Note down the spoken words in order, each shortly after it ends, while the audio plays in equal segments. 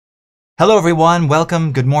Hello everyone,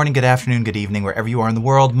 welcome, good morning, good afternoon, good evening, wherever you are in the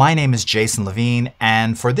world. My name is Jason Levine,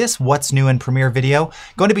 and for this What's New in Premiere video, I'm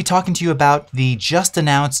going to be talking to you about the just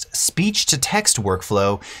announced speech-to-text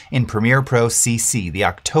workflow in Premiere Pro CC, the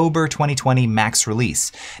October 2020 max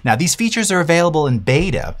release. Now these features are available in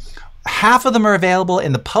beta. Half of them are available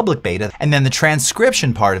in the public beta, and then the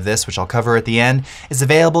transcription part of this, which I'll cover at the end, is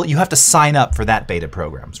available. You have to sign up for that beta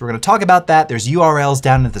program. So we're going to talk about that. There's URLs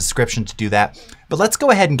down in the description to do that. But let's go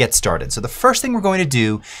ahead and get started. So the first thing we're going to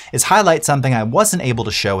do is highlight something I wasn't able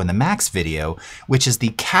to show in the Max video, which is the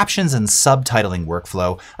captions and subtitling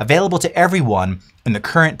workflow available to everyone in the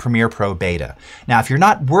current Premiere Pro beta. Now, if you're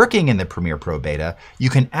not working in the Premiere Pro beta, you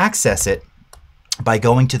can access it by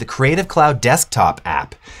going to the Creative Cloud desktop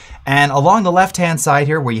app. And along the left-hand side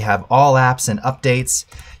here, where you have all apps and updates,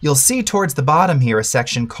 you'll see towards the bottom here a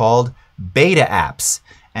section called Beta Apps.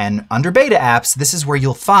 And under Beta Apps, this is where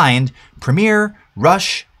you'll find Premiere,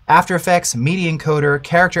 Rush, After Effects, Media Encoder,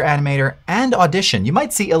 Character Animator, and Audition. You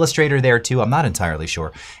might see Illustrator there too. I'm not entirely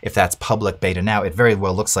sure if that's public beta now. It very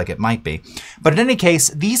well looks like it might be. But in any case,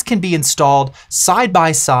 these can be installed side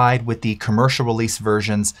by side with the commercial release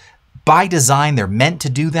versions. By design, they're meant to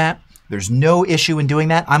do that. There's no issue in doing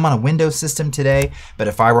that. I'm on a Windows system today, but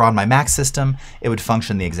if I were on my Mac system, it would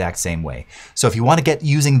function the exact same way. So if you want to get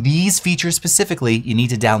using these features specifically, you need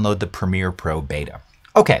to download the Premiere Pro beta.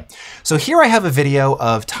 Okay, so here I have a video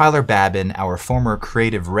of Tyler Babin, our former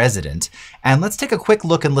creative resident, and let's take a quick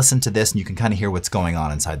look and listen to this, and you can kind of hear what's going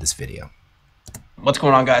on inside this video. What's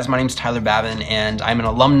going on, guys? My name is Tyler Babin, and I'm an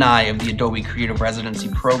alumni of the Adobe Creative Residency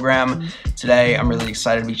Program. Today, I'm really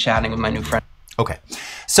excited to be chatting with my new friend. Okay,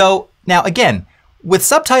 so now again, with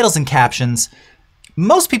subtitles and captions,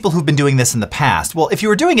 most people who've been doing this in the past, well, if you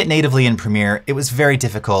were doing it natively in Premiere, it was very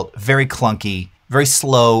difficult, very clunky, very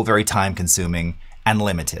slow, very time-consuming, and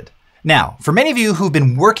limited. Now, for many of you who've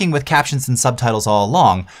been working with captions and subtitles all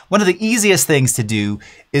along, one of the easiest things to do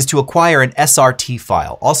is to acquire an SRT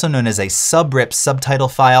file, also known as a SubRip Subtitle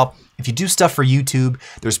file. If you do stuff for YouTube,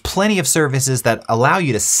 there's plenty of services that allow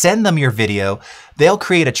you to send them your video. They'll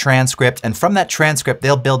create a transcript, and from that transcript,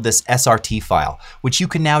 they'll build this SRT file, which you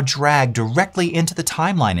can now drag directly into the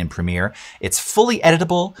timeline in Premiere. It's fully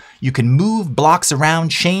editable. You can move blocks around,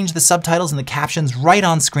 change the subtitles and the captions right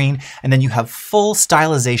on screen, and then you have full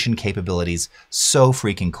stylization capabilities. So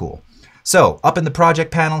freaking cool. So up in the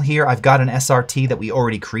project panel here, I've got an SRT that we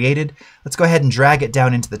already created. Let's go ahead and drag it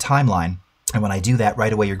down into the timeline. And when I do that,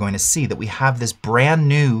 right away, you're going to see that we have this brand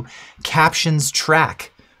new Captions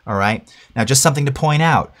Track. All right. Now, just something to point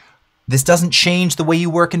out. This doesn't change the way you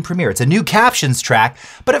work in Premiere. It's a new Captions track,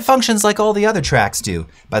 but it functions like all the other tracks do.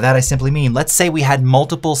 By that, I simply mean, let's say we had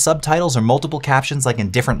multiple subtitles or multiple captions like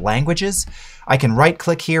in different languages. I can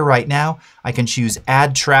right-click here right now. I can choose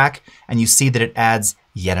Add Track, and you see that it adds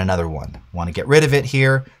yet another one. Want to get rid of it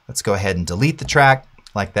here. Let's go ahead and delete the track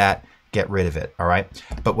like that. Get rid of it, all right?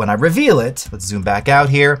 But when I reveal it, let's zoom back out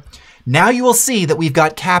here. Now you will see that we've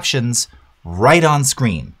got captions right on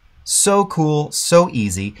screen. So cool, so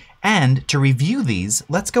easy. And to review these,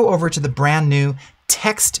 let's go over to the brand new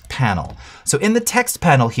text panel. So in the text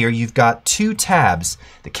panel here, you've got two tabs,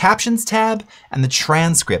 the Captions tab and the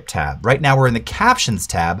Transcript tab. Right now we're in the Captions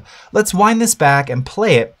tab. Let's wind this back and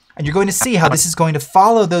play it, and you're going to see how this is going to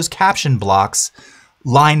follow those caption blocks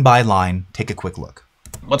line by line. Take a quick look.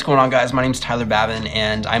 What's going on, guys? My name is Tyler Babin,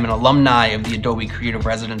 and I'm an alumni of the Adobe Creative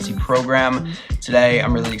Residency Program. Today,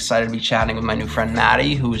 I'm really excited to be chatting with my new friend,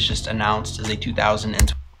 Maddie, who was just announced as a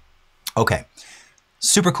 2020. Okay,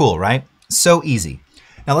 super cool, right? So easy.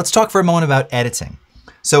 Now let's talk for a moment about editing.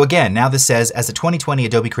 So again, now this says, as a 2020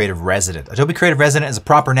 Adobe Creative Resident. Adobe Creative Resident is a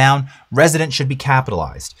proper noun. Resident should be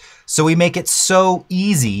capitalized. So we make it so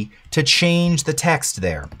easy to change the text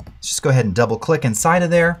there. Let's just go ahead and double click inside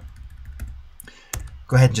of there.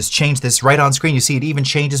 Go ahead and just change this right on screen. You see it even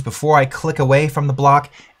changes before I click away from the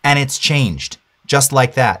block, and it's changed. Just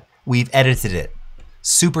like that. We've edited it.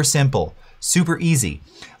 Super simple, super easy.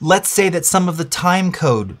 Let's say that some of the time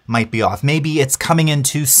code might be off. Maybe it's coming in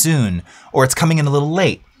too soon, or it's coming in a little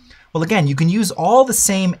late. Well, again, you can use all the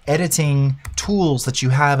same editing tools that you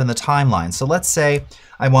have in the timeline. So let's say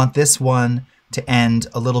I want this one to end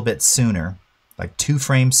a little bit sooner, like 2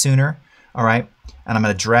 frames sooner, all right? And I'm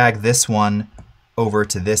gonna drag this one over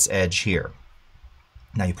to this edge here.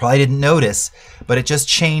 Now you probably didn't notice, but it just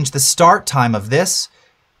changed the start time of this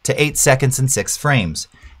to 8 seconds and 6 frames.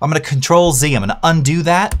 I'm going to Control Z, I'm going to undo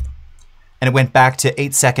that, and it went back to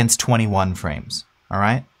 8 seconds, 21 frames. All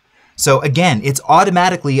right? So again, it's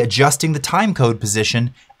automatically adjusting the timecode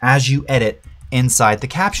position as you edit inside the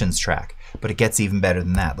Captions track. But it gets even better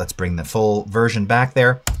than that. Let's bring the full version back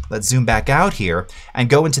there. Let's zoom back out here and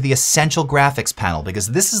go into the Essential Graphics panel, because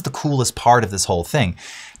this is the coolest part of this whole thing.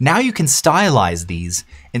 Now you can stylize these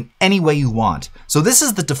in any way you want. So this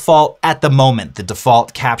is the default, at the moment, the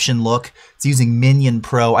default caption look. It's using Minion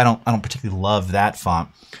Pro. I don't particularly love that font.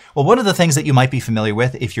 Well, one of the things that you might be familiar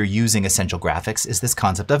with if you're using Essential Graphics is this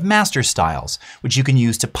concept of master styles, which you can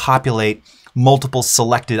use to populate multiple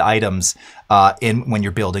selected items when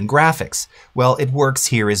you're building graphics. Well, it works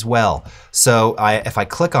here as well. So if I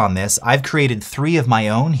click on this, I've created 3 of my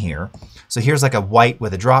own here. So here's like a white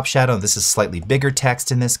with a drop shadow. This is slightly bigger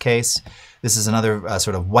text in this case. This is another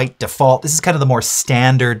sort of white default. This is kind of the more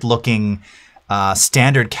standard looking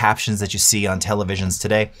standard captions that you see on televisions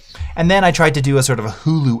today. And then I tried to do a sort of a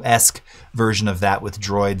Hulu-esque version of that with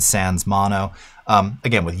Droid Sans Mono,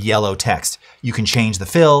 again with yellow text. You can change the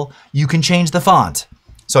fill, you can change the font.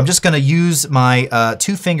 So I'm just going to use my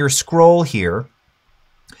 2-finger scroll here,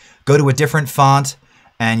 go to a different font,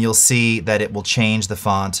 and you'll see that it will change the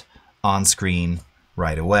font on screen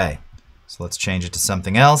right away. So let's change it to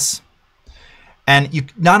something else. And you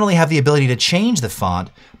not only have the ability to change the font,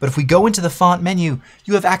 but if we go into the font menu,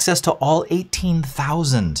 you have access to all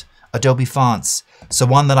 18,000 Adobe fonts. So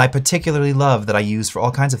one that I particularly love that I use for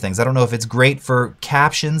all kinds of things. I don't know if it's great for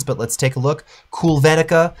captions, but let's take a look.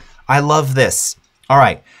 Helvetica. I love this. All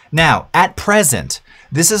right. Now, at present,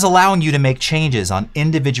 this is allowing you to make changes on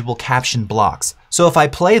individual caption blocks. So if I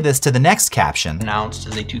play this to the next caption, announced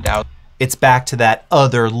as a 2000, it's back to that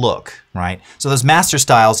other look, right? So those master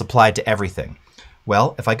styles applied to everything.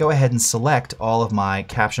 Well, if I go ahead and select all of my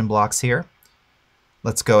caption blocks here,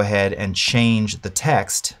 let's go ahead and change the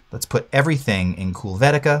text. Let's put everything in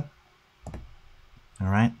Helvetica. All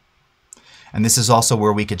right. And this is also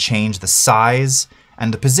where we could change the size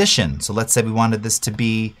and the position. So let's say we wanted this to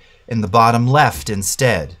be in the bottom left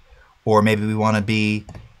instead, or maybe we want to be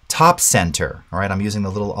top center. All right, I'm using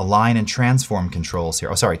the little align and transform controls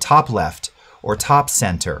here. Oh, sorry, top left or top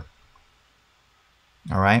center.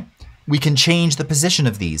 All right. We can change the position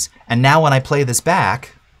of these. And now when I play this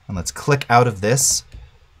back, and let's click out of this.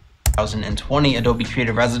 2020 Adobe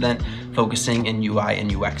Creative Resident, focusing in UI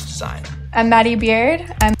and UX design. I'm Maddie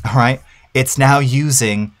Beard. All right. It's now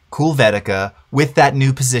using Helvetica with that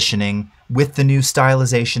new positioning, with the new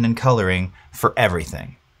stylization and coloring for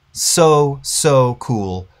everything. So, so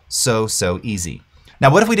cool. So, so easy.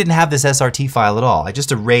 Now, what if we didn't have this SRT file at all? I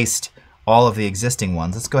just erased all of the existing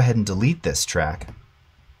ones. Let's go ahead and delete this track.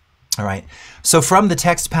 All right. So from the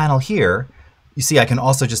text panel here, you see I can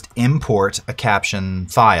also just import a caption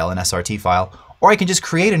file, an SRT file, or I can just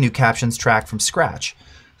create a new captions track from scratch.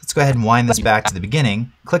 Let's go ahead and wind this back to the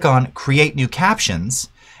beginning. Click on Create New Captions.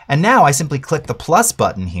 And now I simply click the plus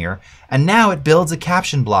button here, and now it builds a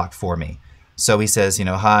caption block for me. So he says, you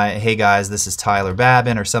know, hi, hey guys, this is Tyler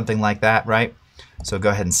Babin, or something like that, right? So go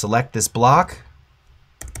ahead and select this block.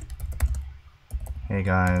 Hey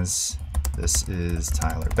guys, this is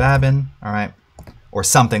Tyler Babin, all right? Or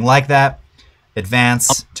something like that.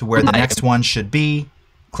 Advance to where the next one should be.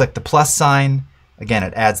 Click the plus sign. Again,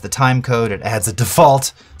 it adds the time code. It adds a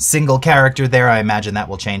default single character there. I imagine that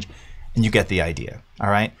will change. And you get the idea, all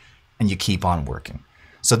right? And you keep on working.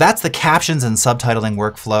 So that's the captions and subtitling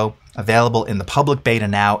workflow available in the public beta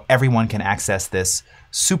now. Everyone can access this.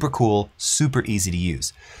 Super cool, super easy to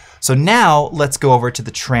use. So now let's go over to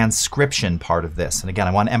the transcription part of this. And again,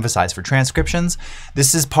 I want to emphasize for transcriptions,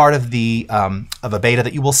 this is part of the of a beta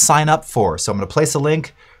that you will sign up for. So I'm going to place a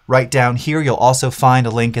link right down here. You'll also find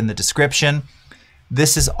a link in the description.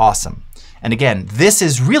 This is awesome. And again, this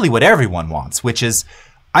is really what everyone wants, which is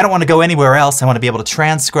I don't want to go anywhere else. I want to be able to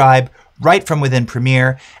transcribe right from within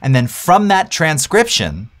Premiere. And then from that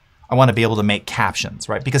transcription, I want to be able to make captions,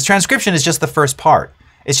 right? Because transcription is just the first part.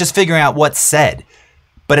 It's just figuring out what's said.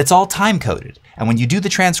 But it's all time-coded. And when you do the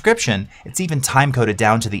transcription, it's even time-coded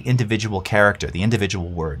down to the individual character, the individual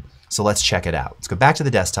word. So let's check it out. Let's go back to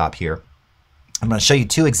the desktop here. I'm going to show you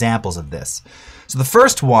 2 examples of this. So the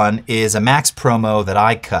first one is a Max promo that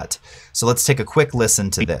I cut. So let's take a quick listen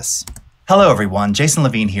to this. Hello everyone, Jason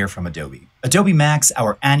Levine here from Adobe. Adobe Max,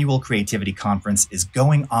 our annual creativity conference, is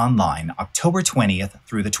going online October 20th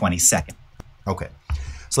through the 22nd. Okay,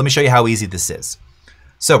 so let me show you how easy this is.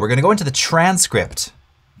 So we're going to go into the Transcript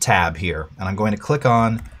tab here, and I'm going to click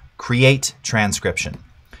on Create Transcription.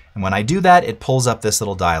 And when I do that, it pulls up this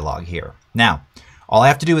little dialog here. Now, all I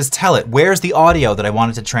have to do is tell it where's the audio that I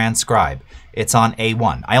wanted to transcribe. It's on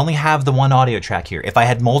A1. I only have the one audio track here. If I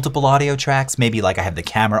had multiple audio tracks, maybe like I have the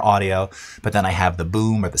camera audio, but then I have the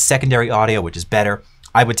boom or the secondary audio, which is better,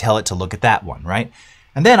 I would tell it to look at that one, right?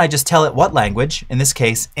 And then I just tell it what language, in this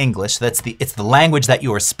case, English. It's the language that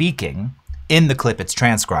you are speaking in the clip it's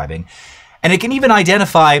transcribing. And it can even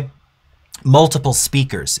identify multiple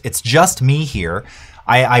speakers. It's just me here.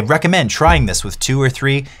 I recommend trying this with 2 or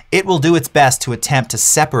 3. It will do its best to attempt to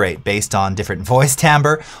separate based on different voice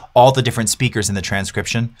timbre, all the different speakers in the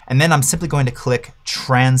transcription. And then I'm simply going to click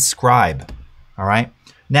transcribe. All right.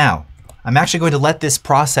 Now, I'm actually going to let this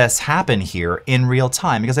process happen here in real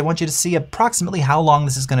time because I want you to see approximately how long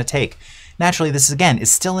this is going to take. Naturally, this again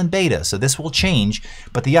is still in beta, so this will change,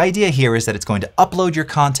 but the idea here is that it's going to upload your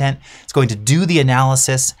content, it's going to do the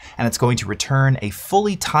analysis, and it's going to return a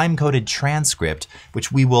fully time-coded transcript,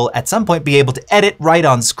 which we will at some point be able to edit right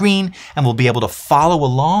on screen, and we'll be able to follow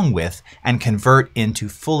along with and convert into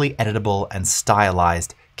fully editable and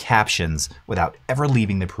stylized captions without ever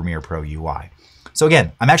leaving the Premiere Pro UI. So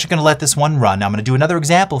again, I'm actually going to let this one run. Now I'm going to do another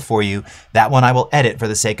example for you. That one I will edit for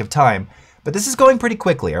the sake of time. But this is going pretty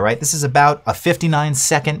quickly, all right? This is about a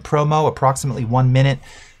 59-second promo, approximately 1 minute.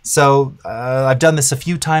 So I've done this a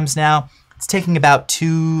few times now. It's taking about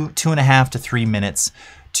 2.5 to 3 minutes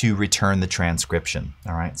to return the transcription.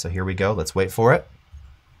 All right, so here we go. Let's wait for it.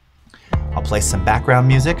 I'll play some background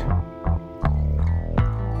music. I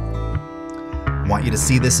want you to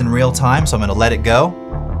see this in real time, so I'm gonna let it go.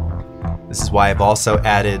 This is why I've also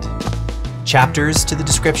added chapters to the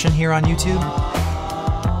description here on YouTube.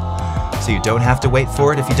 So you don't have to wait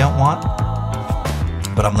for it if you don't want,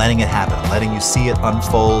 but I'm letting it happen. I'm letting you see it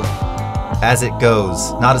unfold as it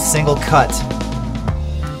goes. Not a single cut.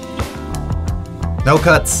 No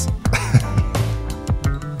cuts.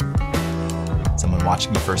 Someone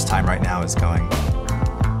watching the first time right now is going,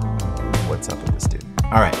 what's up with this dude?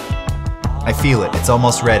 All right, I feel it. It's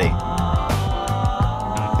almost ready.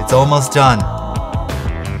 It's almost done.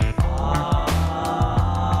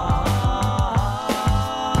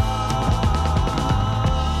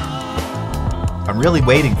 I'm really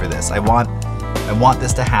waiting for this. I want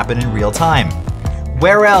this to happen in real time.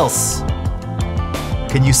 Where else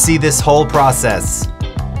can you see this whole process?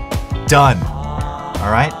 Done.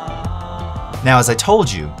 All right? Now, as I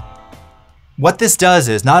told you, what this does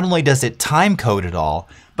is not only does it time code it all,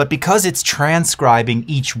 but because it's transcribing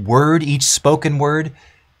each word, each spoken word,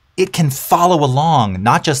 it can follow along,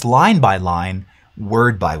 not just line by line,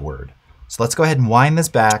 word by word. So let's go ahead and wind this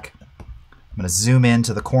back. I'm going to zoom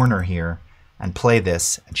into the corner here and play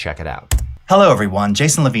this and check it out. Hello everyone,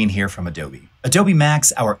 Jason Levine here from Adobe. Adobe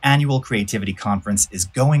Max, our annual creativity conference, is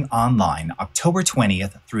going online October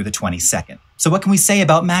 20th through the 22nd. So what can we say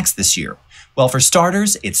about Max this year? Well, for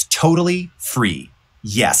starters, it's totally free.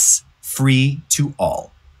 Yes, free to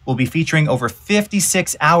all. We'll be featuring over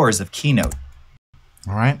 56 hours of keynote.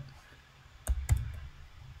 All right.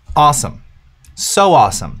 Awesome. So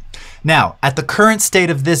awesome. Now, at the current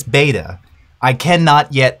state of this beta, I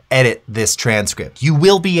cannot yet edit this transcript. You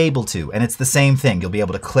will be able to, and it's the same thing. You'll be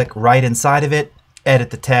able to click right inside of it,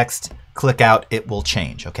 edit the text, click out, it will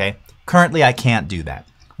change, okay? Currently, I can't do that.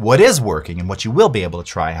 What is working, and what you will be able to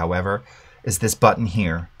try, however, is this button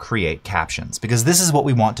here, Create Captions, because this is what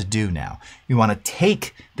we want to do now. We want to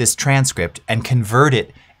take this transcript and convert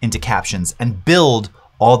it into captions and build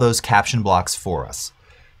all those caption blocks for us.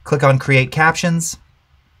 Click on Create Captions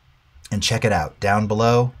and check it out. Down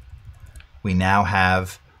below, we now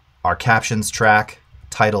have our Captions track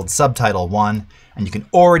titled Subtitle 1, and you can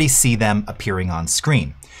already see them appearing on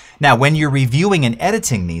screen. Now, when you're reviewing and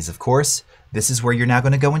editing these, of course, this is where you're now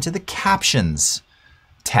going to go into the Captions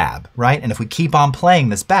tab, right? And if we keep on playing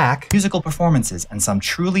this back, musical performances and some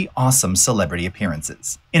truly awesome celebrity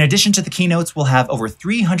appearances. In addition to the keynotes, we'll have over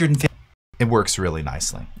 350. It works really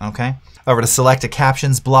nicely, okay? Over to select a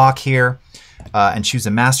captions block here and choose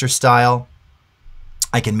a master style.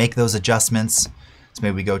 I can make those adjustments. So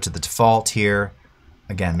maybe we go to the default here.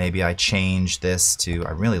 Again, maybe I change this to,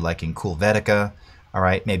 I'm really liking Cool Vetica. All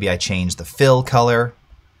right, maybe I change the fill color.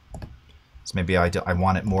 So maybe I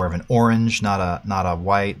want it more of an orange, not a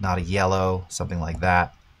white, not a yellow, something like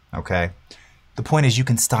that. Okay. The point is you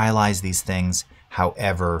can stylize these things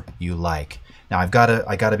however you like. Now I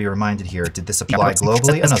gotta be reminded here, did this apply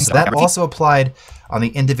globally? Oh no, so that also applied on the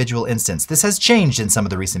individual instance. This has changed in some of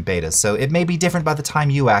the recent betas, so it may be different by the time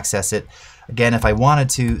you access it. Again, if I wanted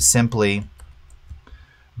to simply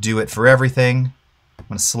do it for everything, I'm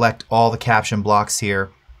gonna select all the caption blocks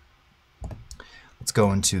here. Let's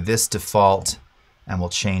go into this default and we'll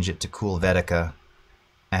change it to Cool Vetica,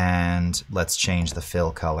 and let's change the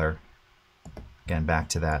fill color. Again, back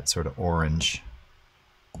to that sort of orange.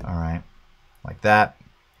 All right. Like that.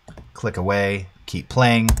 Click away, keep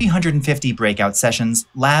playing. 350 breakout sessions,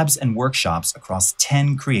 labs, and workshops across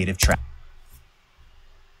 10 creative tracks.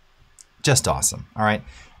 Just awesome, all right?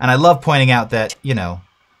 And I love pointing out that, you know,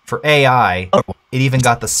 for AI, it even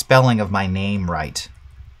got the spelling of my name right,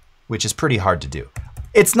 which is pretty hard to do.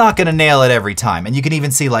 It's not gonna nail it every time. And you can even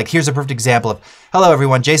see, like, here's a perfect example of, hello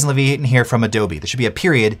everyone, Jason Levine here from Adobe. There should be a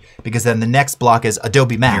period because then the next block is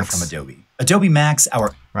Adobe Max. Here from Adobe. Adobe Max,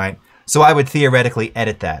 right? So I would theoretically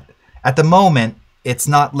edit that. At the moment, it's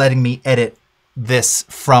not letting me edit this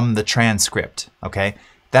from the transcript, okay?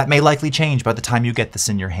 That may likely change by the time you get this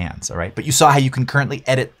in your hands, all right? But you saw how you can currently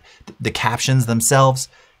edit the captions themselves.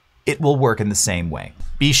 It will work in the same way.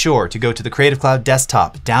 Be sure to go to the Creative Cloud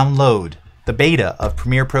desktop, download the beta of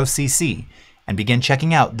Premiere Pro CC, and begin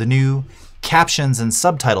checking out the new captions and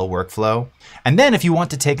subtitle workflow. And then if you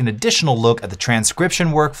want to take an additional look at the transcription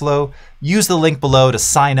workflow, use the link below to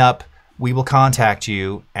sign up. We will contact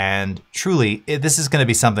you, and truly, this is going to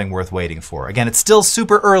be something worth waiting for. Again, it's still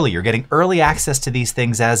super early. You're getting early access to these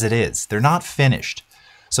things as it is. They're not finished.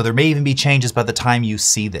 So there may even be changes by the time you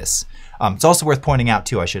see this. It's also worth pointing out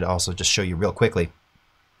too, I should also just show you real quickly.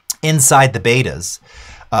 Inside the betas,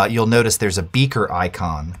 you'll notice there's a Beaker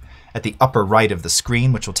icon at the upper right of the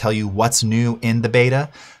screen, which will tell you what's new in the beta.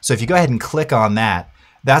 So if you go ahead and click on that,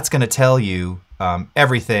 that's going to tell you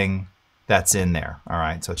everything that's in there. All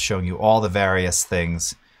right, so it's showing you all the various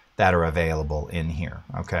things that are available in here,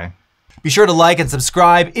 okay? Be sure to like and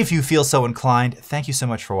subscribe if you feel so inclined. Thank you so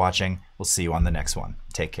much for watching. We'll see you on the next one.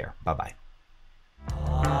 Take care. Bye-bye.